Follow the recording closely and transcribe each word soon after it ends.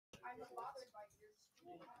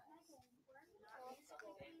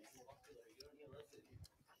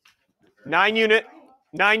Nine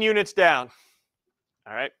units down.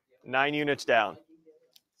 All right, 9 units down.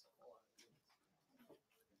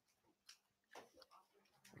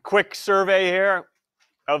 Quick survey here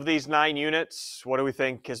of these 9 units. What do we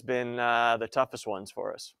think has been the toughest ones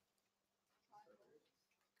for us?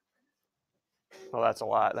 Well, that's a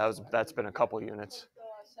lot. That's been a couple units.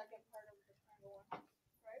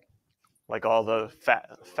 Like all the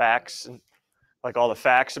facts, like all the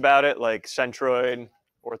facts about it, like centroid,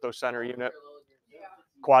 orthocenter unit,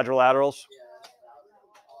 quadrilaterals.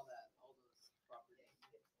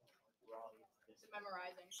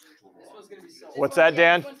 What's that,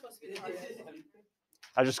 Dan?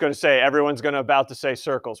 I was just going to say, everyone's going to about to say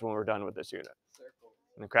circles when we're done with this unit.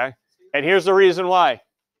 Okay? And here's the reason why.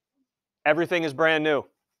 Everything is brand new.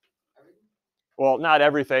 Well, not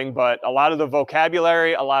everything, but a lot of the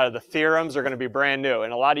vocabulary, a lot of the theorems are going to be brand new.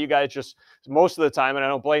 And a lot of you guys just, most of the time, and I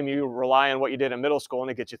don't blame you, rely on what you did in middle school and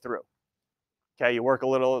it gets you through. Okay, you work a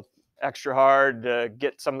little extra hard to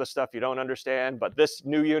get some of the stuff you don't understand, but this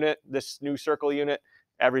new unit, this new circle unit,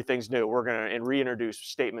 everything's new. We're going to reintroduce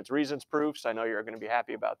statements, reasons, proofs. I know you're going to be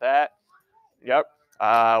happy about that. Yep.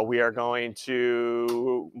 We are going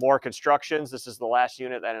to more constructions. This is the last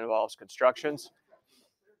unit that involves constructions.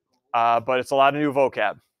 But it's a lot of new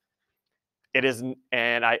vocab. It isn't,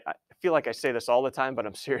 and I feel like I say this all the time, but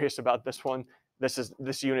I'm serious about this one.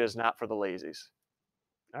 This unit is not for the lazies.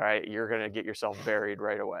 All right, you're going to get yourself buried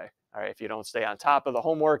right away. All right, if you don't stay on top of the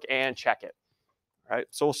homework and check it. All right,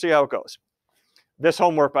 so we'll see how it goes. This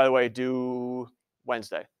homework, by the way, due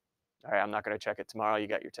Wednesday. All right, I'm not going to check it tomorrow. You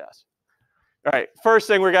got your test. All right, first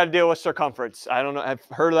thing we got to deal with circumference. I don't know, I've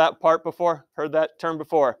heard of that part before, heard that term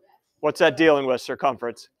before. What's that dealing with,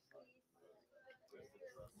 circumference?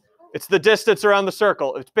 It's the distance around the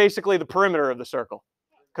circle. It's basically the perimeter of the circle.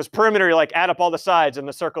 Because perimeter, you like add up all the sides, and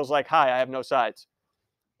the circle's like, hi, I have no sides.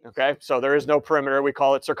 Okay, so there is no perimeter. We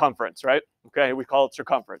call it circumference, right? Okay, we call it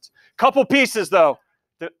circumference. Couple pieces, though.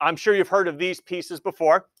 I'm sure you've heard of these pieces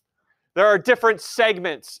before. There are different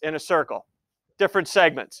segments in a circle. Different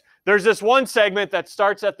segments. There's this one segment that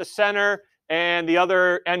starts at the center, and the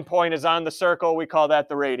other endpoint is on the circle. We call that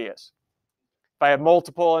the radius. If I have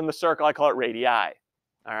multiple in the circle, I call it radii.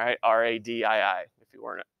 All right, radii, if you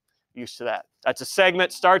weren't used to that. That's a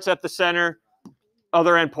segment, starts at the center,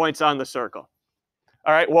 other endpoints on the circle.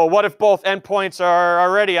 All right, well, what if both endpoints are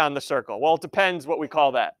already on the circle? Well, it depends what we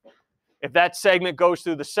call that. If that segment goes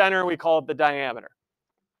through the center, we call it the diameter.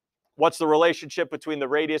 What's the relationship between the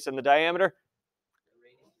radius and the diameter?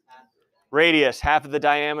 Radius, half of the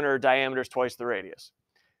diameter, diameter is twice the radius.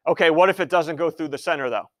 Okay, what if it doesn't go through the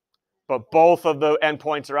center, though, but both of the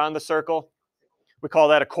endpoints are on the circle? We call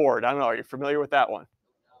that a chord. I don't know, are you familiar with that one?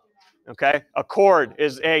 Okay, a chord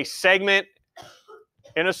is a segment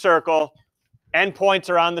in a circle. Endpoints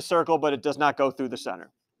are on the circle, but it does not go through the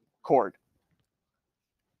center. Chord.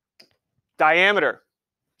 Diameter.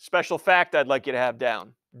 Special fact I'd like you to have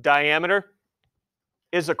down. Diameter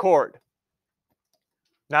is a chord.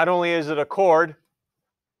 Not only is it a chord,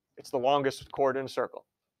 it's the longest chord in a circle.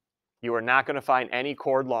 You are not going to find any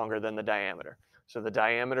chord longer than the diameter. So the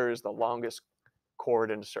diameter is the longest chord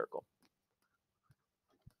in a circle.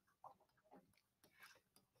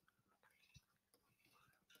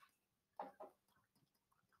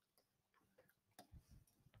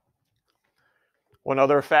 One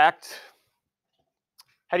other fact.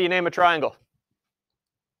 How do you name a triangle?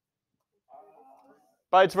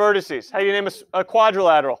 By its vertices. How do you name a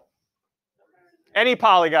quadrilateral? Any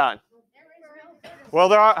polygon. Well,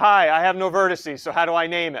 hi, I have no vertices, so how do I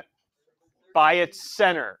name it? By its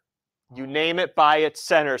center. You name it by its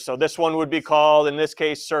center. So this one would be called, in this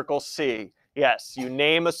case, circle C. Yes, you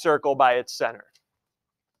name a circle by its center.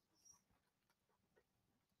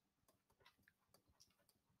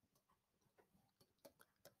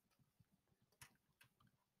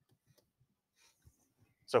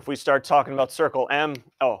 So if we start talking about circle M,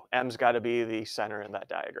 oh, M's got to be the center in that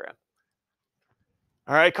diagram.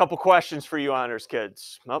 All right, couple questions for you honors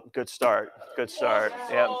kids. Oh, good start. Good start.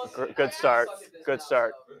 Yeah, good start. Good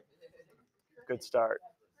start. Good start.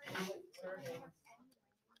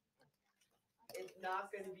 It's not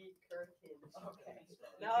going to be curtains. Okay.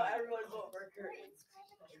 Now everyone vote for curtains.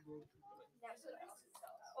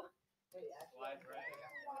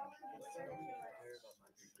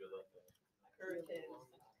 Curtains.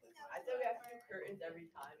 I said we have to do curtains every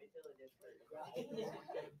time until it is curtains. I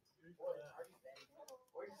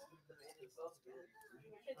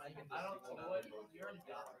don't know what you're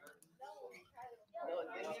down. No,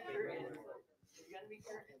 it's gonna be curtains. It's gonna be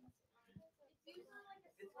curtains.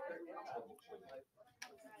 It's curtains.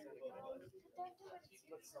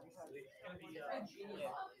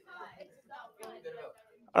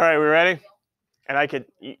 All right, we ready? And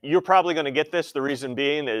you're probably going to get this. The reason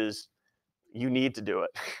being is you need to do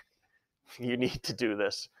it. You need to do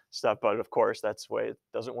this stuff. But of course, that's the way it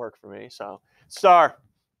doesn't work for me. So, star.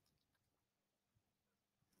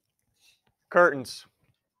 Curtains.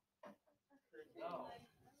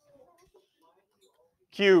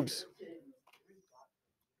 Cubes.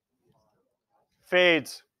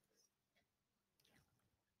 Fades.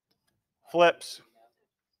 Flips.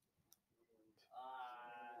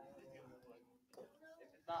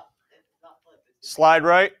 Slide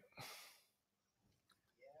right.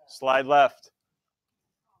 Slide left.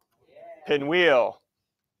 Pinwheel.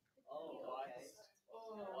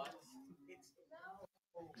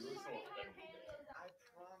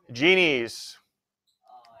 Genies.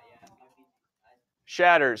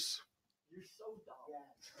 Shatters.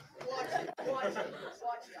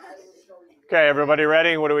 Okay, everybody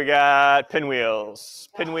ready? What do we got? Pinwheels.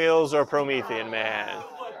 Pinwheels or Promethean man?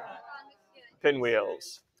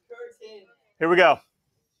 Pinwheels. Here we go.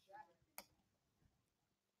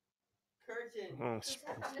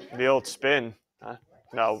 The old spin. Huh?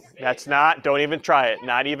 No, that's not. Don't even try it.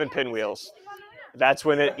 Not even pinwheels. That's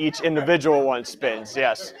when each individual one spins.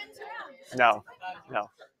 Yes. No. No.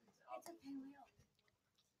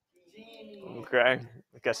 Okay.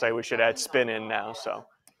 I guess we should add spin in now. So,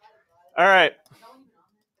 all right.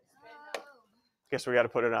 Guess we got to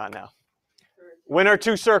put it on now. When are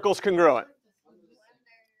two circles congruent?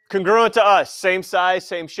 Congruent to us. Same size,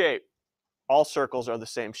 same shape. All circles are the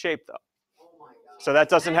same shape, though. So that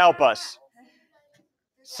doesn't help us.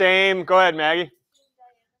 Same. Go ahead, Maggie.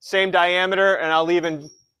 Same diameter, and I'll even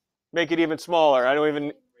make it even smaller.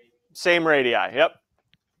 Same radii. Yep.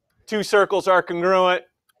 Two circles are congruent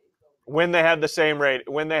when they have the same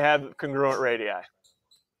when they have congruent radii.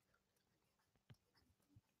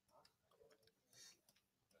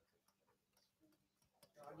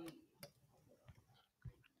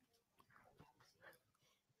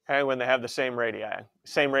 Okay, when they have the same radii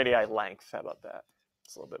length. How about that?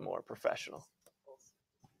 It's a little bit more professional.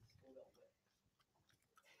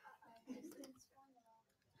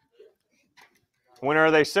 When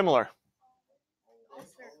are they similar?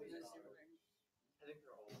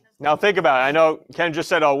 Now think about it. I know Ken just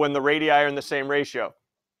said, oh, when the radii are in the same ratio.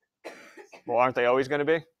 Well, aren't they always going to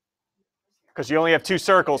be? Because you only have two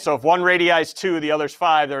circles. So if one radii is 2, the other's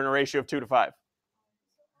 5, they're in a ratio of 2 to 5.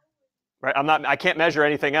 Right? I can't measure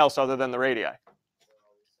anything else other than the radii.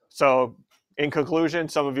 So in conclusion,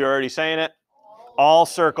 some of you are already saying it. All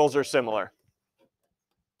circles are similar.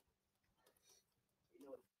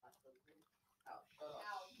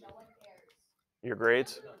 Your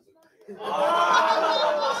grades?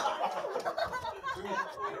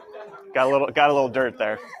 Got a little dirt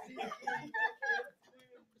there.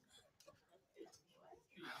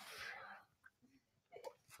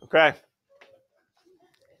 Okay.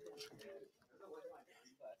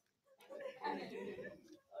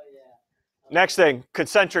 Next thing,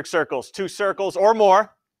 concentric circles. Two circles or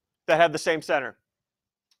more that have the same center.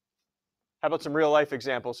 How about some real life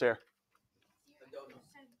examples here?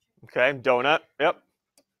 Okay, donut. Yep.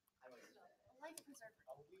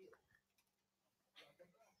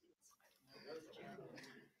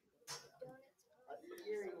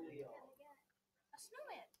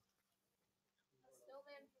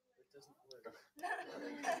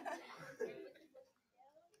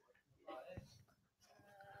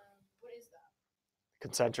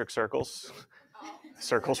 Concentric circles.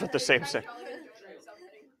 Circles with the same center.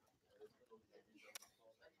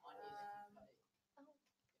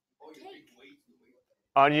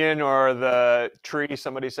 Onion or the tree,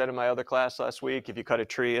 somebody said in my other class last week, if you cut a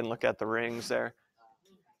tree and look at the rings there.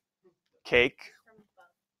 Cake.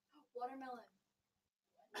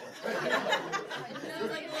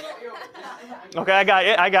 Okay,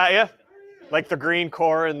 I got you. Like the green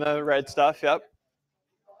core and the red stuff, yep.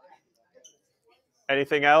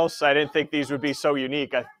 Anything else? I didn't think these would be so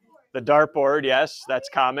unique. The dartboard, yes, that's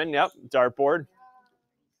common, yep, dartboard.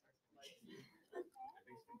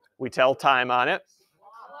 We tell time on it.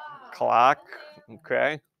 Clock,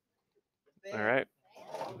 okay. All right.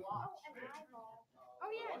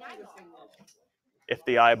 If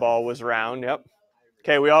the eyeball was round, yep.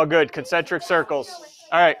 Okay, we all good. Concentric circles.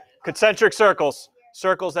 All right, concentric circles.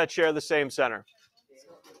 Circles that share the same center.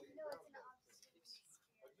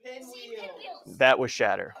 That was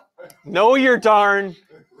shatter. Know your darn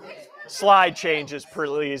slide changes,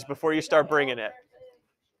 please, before you start bringing it.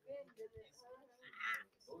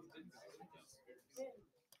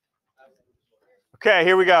 Okay,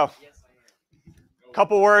 here we go.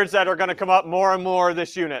 Couple words that are going to come up more and more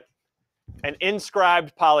this unit. An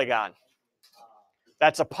inscribed polygon.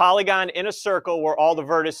 That's a polygon in a circle where all the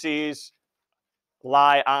vertices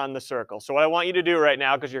lie on the circle. So what I want you to do right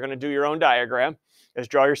now, because you're going to do your own diagram, is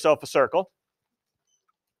draw yourself a circle.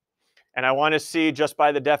 And I want to see, just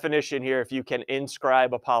by the definition here, if you can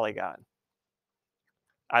inscribe a polygon.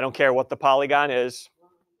 I don't care what the polygon is.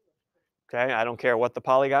 Okay, I don't care what the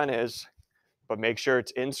polygon is, but make sure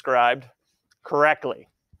it's inscribed correctly.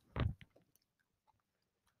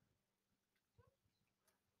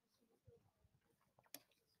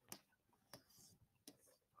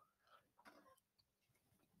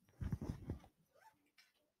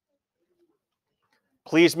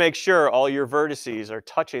 Please make sure all your vertices are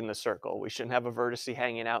touching the circle. We shouldn't have a vertice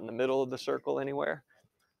hanging out in the middle of the circle anywhere.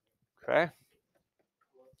 Okay?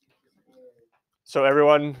 So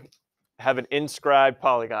everyone have an inscribed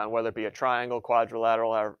polygon, whether it be a triangle,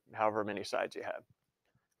 quadrilateral, or however many sides you have.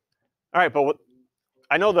 All right, but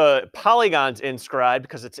I know the polygon's inscribed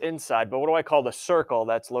because it's inside, but what do I call the circle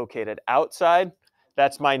that's located outside?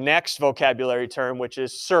 That's my next vocabulary term, which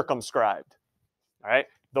is circumscribed. All right?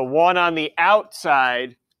 The one on the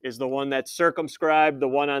outside is the one that's circumscribed. The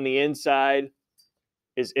one on the inside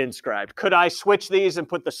is inscribed. Could I switch these and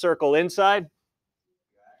put the circle inside?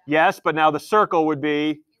 Yes, but now the circle would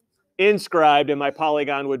be inscribed and my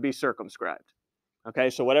polygon would be circumscribed. Okay,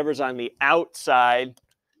 so whatever's on the outside,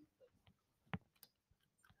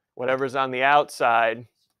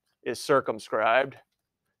 is circumscribed,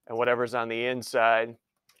 and whatever's on the inside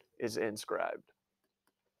is inscribed.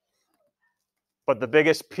 But the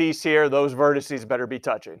biggest piece here, those vertices better be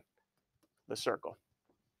touching the circle.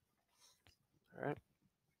 All right.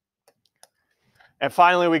 And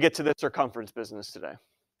finally, we get to the circumference business today.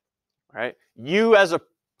 All right. You as a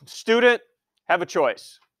student have a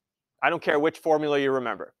choice. I don't care which formula you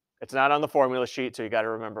remember. It's not on the formula sheet, so you got to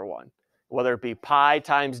remember one. Whether it be pi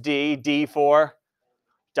times d, d for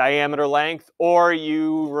diameter length, or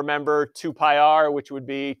you remember 2 pi r, which would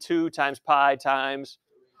be 2 times pi times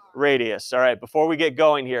radius. All right, before we get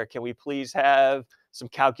going here, can we please have some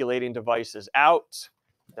calculating devices out?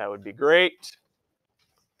 That would be great,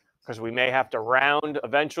 because we may have to round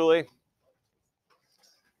eventually.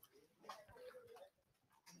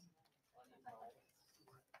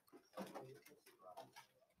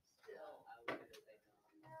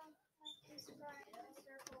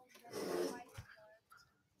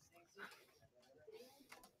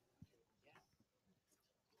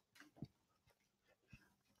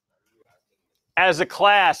 As a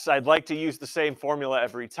class, I'd like to use the same formula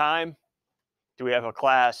every time. Do we have a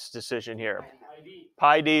class decision here?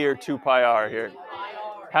 Pi d or 2 pi r here?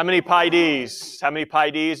 How many pi d's? How many pi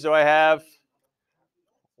d's do I have?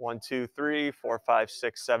 1, 2, 3, 4, 5,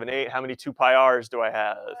 6, 7, 8. How many 2 pi r's do I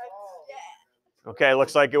have? Okay,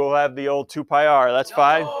 looks like it will have the old 2 pi r. That's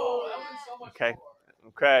fine. Okay,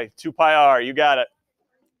 okay, 2 pi r. You got it.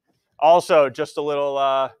 Also, just a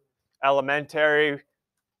little elementary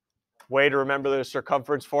way to remember the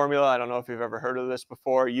circumference formula. I don't know if you've ever heard of this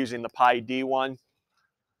before, using the pi d one.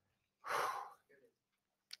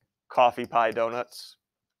 Coffee pie donuts.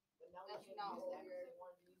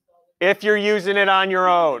 If you're using it on your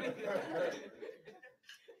own.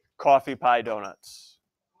 Coffee pie donuts.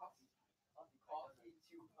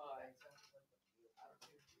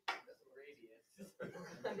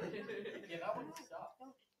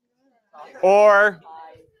 Or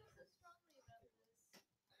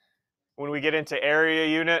when we get into area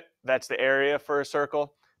unit, that's the area for a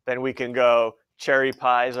circle, then we can go cherry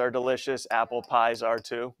pies are delicious, apple pies are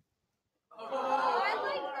too.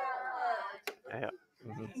 Yeah.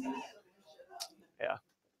 Mm-hmm. Yeah.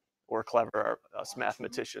 We're clever, us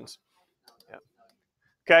mathematicians. Yeah.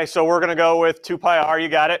 Okay, so we're going to go with 2 pi r. You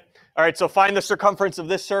got it. All right, so find the circumference of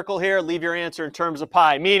this circle here. Leave your answer in terms of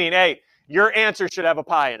pi, meaning, hey, your answer should have a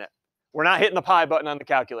pi in it. We're not hitting the pi button on the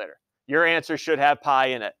calculator. Your answer should have pi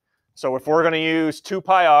in it. So if we're going to use 2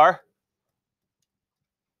 pi r,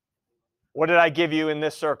 what did I give you in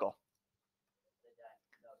this circle?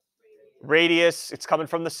 Radius, it's coming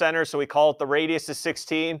from the center, so we call it the radius is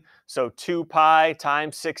 16. So 2 pi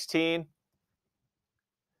times 16.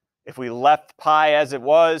 If we left pi as it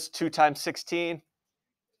was, 2 times 16.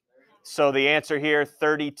 So the answer here,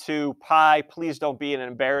 32 pi. Please don't be an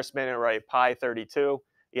embarrassment and write pi 32.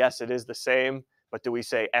 Yes, it is the same, but do we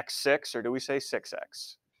say x6 or do we say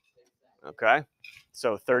 6x? Okay,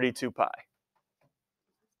 so 32 pi.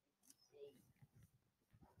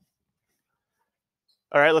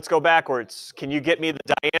 All right, let's go backwards. Can you get me the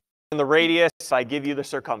diameter and the radius if I give you the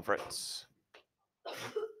circumference?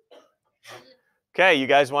 Okay, you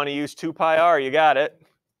guys want to use 2 pi r, you got it.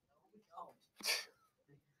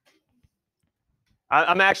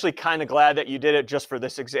 I'm actually kind of glad that you did it just for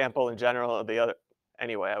this example in general. The other,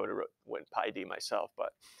 anyway, I would have went pi d myself,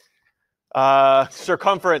 but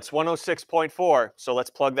circumference 106.4. So let's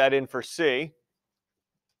plug that in for C.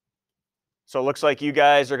 So it looks like you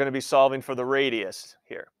guys are going to be solving for the radius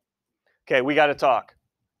here. Okay, we got to talk.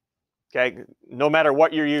 Okay, no matter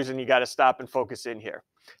what you're using, you got to stop and focus in here.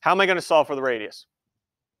 How am I going to solve for the radius?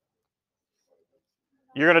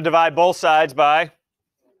 You're going to divide both sides by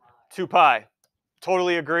 2 pi.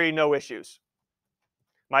 Totally agree, no issues.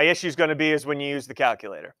 My issue is going to be is when you use the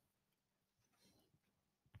calculator.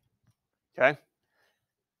 Okay?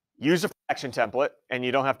 Use a fraction template, and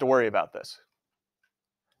you don't have to worry about this.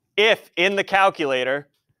 If in the calculator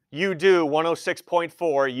you do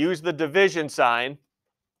 106.4, use the division sign,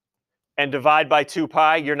 and divide by 2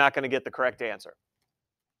 pi, you're not going to get the correct answer.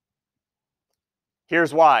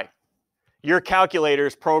 Here's why. Your calculator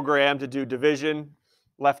is programmed to do division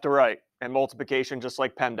left to right and multiplication just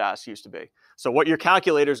like PEMDAS used to be. So what your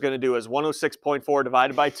calculator is going to do is 106.4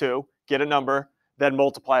 divided by 2, get a number, then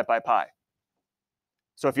multiply it by pi.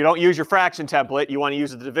 So if you don't use your fraction template, you want to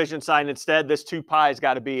use the division sign instead. This 2 pi has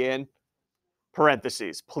got to be in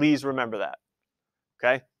parentheses. Please remember that.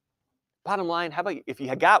 Okay? Bottom line, how about if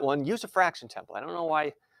you got one, use a fraction template. I don't know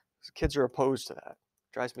why kids are opposed to that.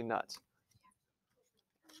 It drives me nuts.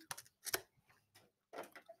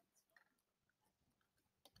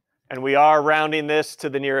 And we are rounding this to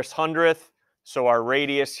the nearest hundredth. So our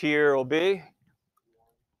radius here will be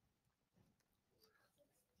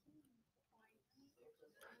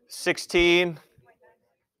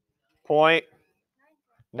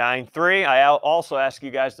 16.93. I also ask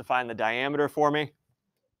you guys to find the diameter for me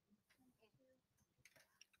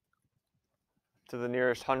to the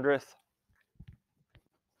nearest hundredth.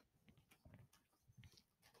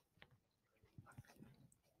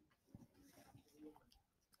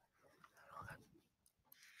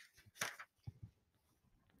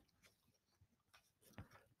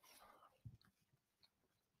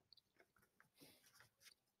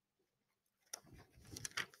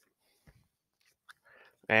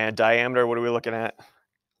 And diameter, what are we looking at?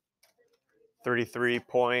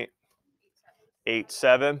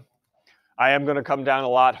 33.87. I am going to come down a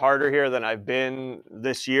lot harder here than I've been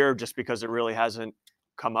this year just because it really hasn't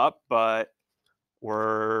come up, but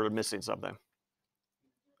we're missing something.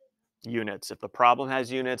 Units. If the problem has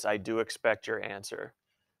units, I do expect your answer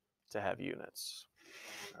to have units.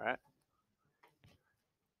 All right.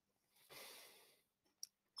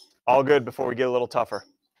 All good before we get a little tougher.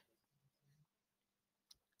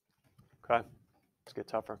 Okay, let's get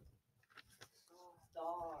tougher.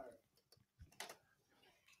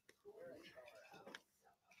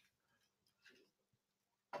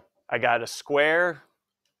 I got a square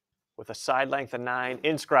with a side length of 9,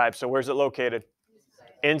 inscribed. So where's it located?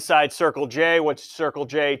 Inside circle J. What's circle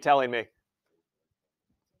J telling me?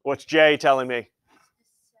 What's J telling me?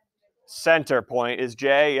 Center point is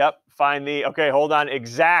J. Yep. Find the, okay, hold on,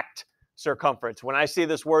 exact circumference. When I see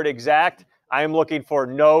this word exact, I am looking for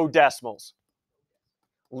no decimals.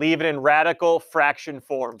 Leave it in radical fraction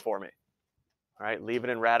form for me. All right, leave it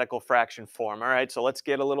in radical fraction form. All right, so let's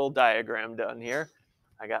get a little diagram done here.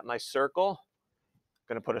 I got my circle.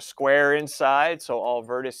 I'm going to put a square inside so all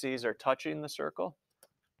vertices are touching the circle.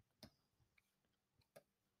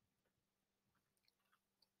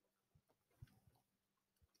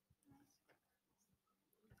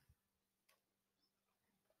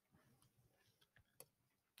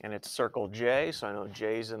 And it's circle J, so I know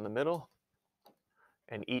J's in the middle.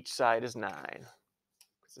 And each side is 9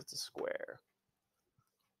 because it's a square.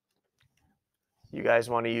 You guys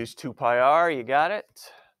want to use 2 pi r? You got it?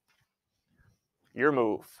 Your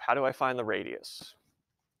move. How do I find the radius?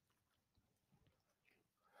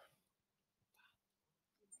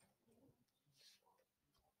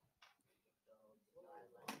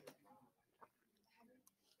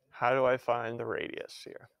 How do I find the radius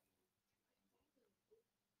here?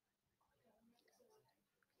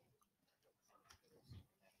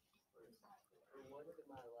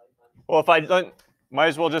 Well, if I don't, might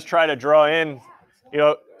as well just try to draw in, you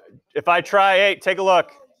know, if I try, hey, take a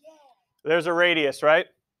look. There's a radius, right?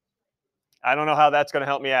 I don't know how that's going to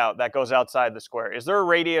help me out. That goes outside the square. Is there a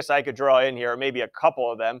radius I could draw in here, or maybe a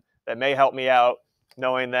couple of them that may help me out,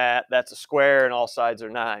 knowing that that's a square and all sides are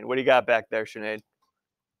 9? What do you got back there, Sinead?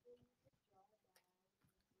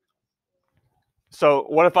 So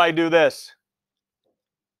what if I do this?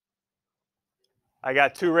 I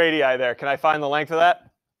got 2 radii there. Can I find the length of that?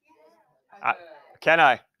 Can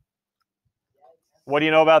I? What do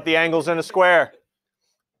you know about the angles in a square?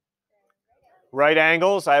 Right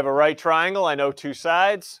angles. I have a right triangle. I know 2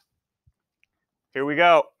 sides. Here we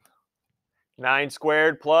go. 9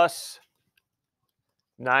 squared plus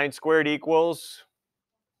 9 squared equals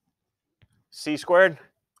c squared.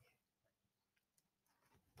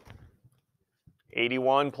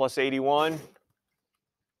 81 plus 81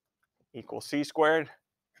 equals c squared.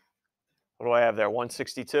 What do I have there?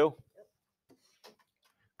 162?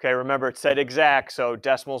 Okay, remember it said exact, so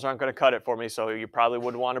decimals aren't going to cut it for me, so you probably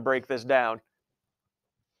would want to break this down.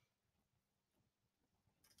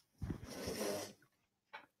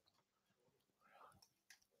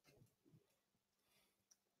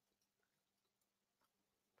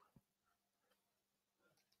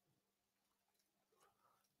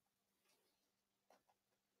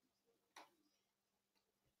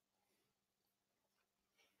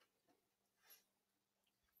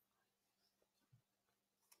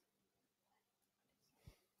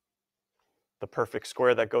 The perfect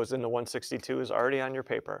square that goes into 162 is already on your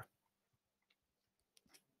paper.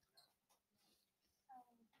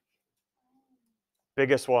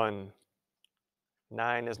 Biggest one.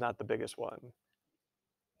 9 is not the biggest one.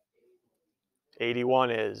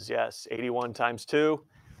 81 is, yes. 81 times 2.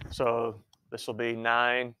 So this will be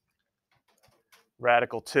 9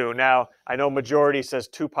 radical 2. Now, I know majority says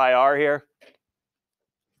 2 pi r here.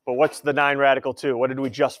 But what's the 9 radical 2? What did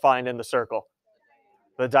we just find in the circle?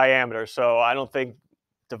 The diameter. So I don't think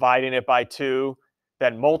dividing it by 2,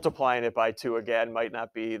 then multiplying it by 2 again might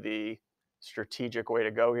not be the strategic way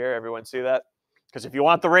to go here. Everyone see that? Because if you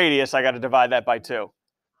want the radius, I got to divide that by 2.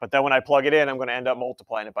 But then when I plug it in, I'm going to end up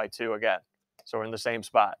multiplying it by 2 again. So we're in the same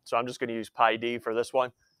spot. So I'm just going to use pi d for this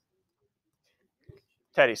one.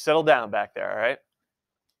 Teddy, settle down back there, all right?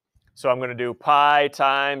 So I'm going to do pi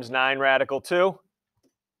times 9 radical 2.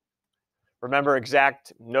 Remember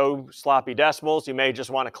exact, no sloppy decimals. You may just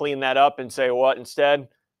want to clean that up and say what instead?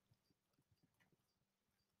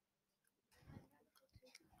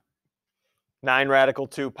 Nine radical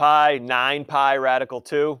 2 pi, 9 pi radical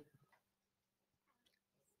 2.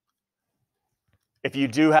 If you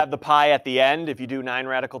do have the pi at the end, if you do 9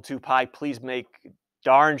 radical 2 pi, please make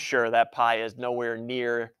darn sure that pi is nowhere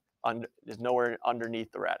near, is nowhere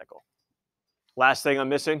underneath the radical. Last thing I'm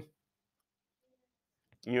missing,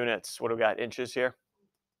 units. What do we got? Inches here.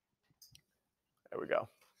 There we go.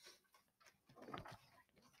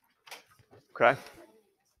 Okay.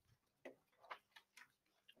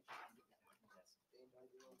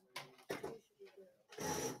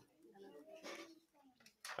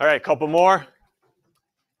 All right, a couple more.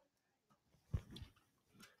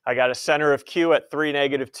 I got a center of Q at 3,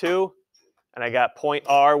 -2, and I got point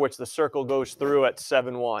R, which the circle goes through at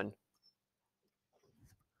 7, 1.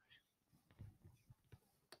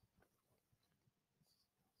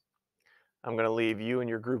 I'm going to leave you and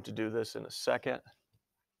your group to do this in a second.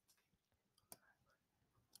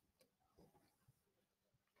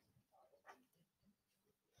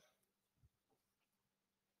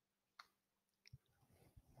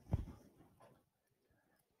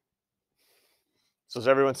 So does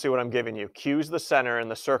everyone see what I'm giving you? Q's the center and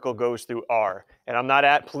the circle goes through R. And I'm not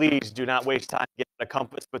at, please do not waste time getting a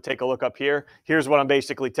compass, but take a look up here. Here's what I'm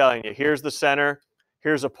basically telling you. Here's the center.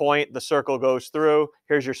 Here's a point. The circle goes through.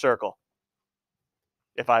 Here's your circle.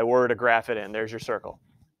 If I were to graph it in, there's your circle.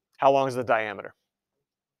 How long is the diameter?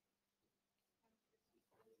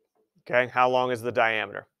 Okay, how long is the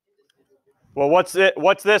diameter? Well, what's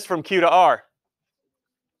this from Q to R?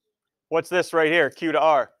 What's this right here, Q to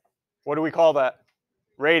R? What do we call that?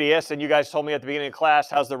 Radius, and you guys told me at the beginning of class,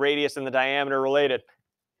 how's the radius and the diameter related?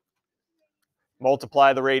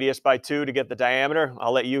 Multiply the radius by 2 to get the diameter.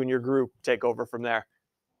 I'll let you and your group take over from there.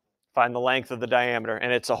 Find the length of the diameter,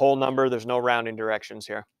 and it's a whole number. There's no rounding directions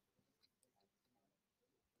here.